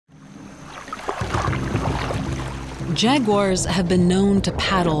Jaguars have been known to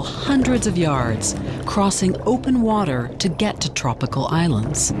paddle hundreds of yards, crossing open water to get to tropical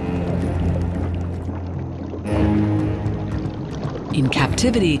islands. In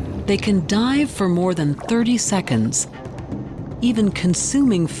captivity, they can dive for more than 30 seconds, even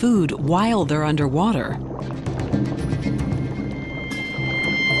consuming food while they're underwater.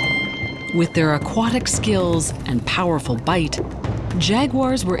 With their aquatic skills and powerful bite,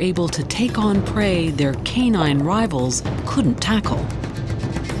 jaguars were able to take on prey their canine rivals couldn't tackle.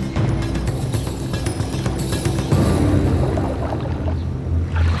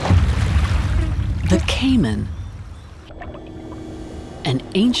 The caiman, an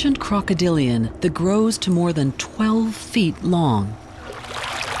ancient crocodilian that grows to more than 12 feet long.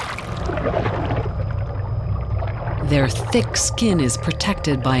 Their thick skin is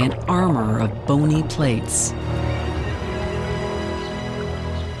protected by an armor of bony plates.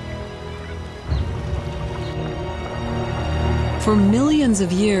 For millions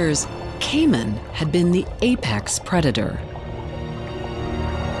of years, caiman had been the apex predator.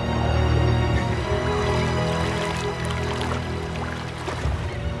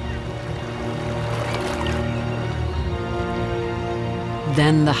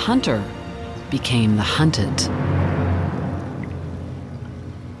 Then the hunter became the hunted.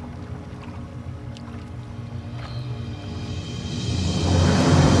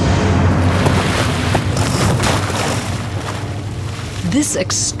 This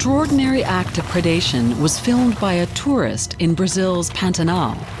extraordinary act of predation was filmed by a tourist in Brazil's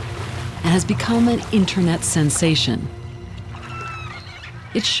Pantanal and has become an internet sensation.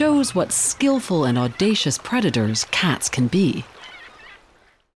 It shows what skillful and audacious predators cats can be.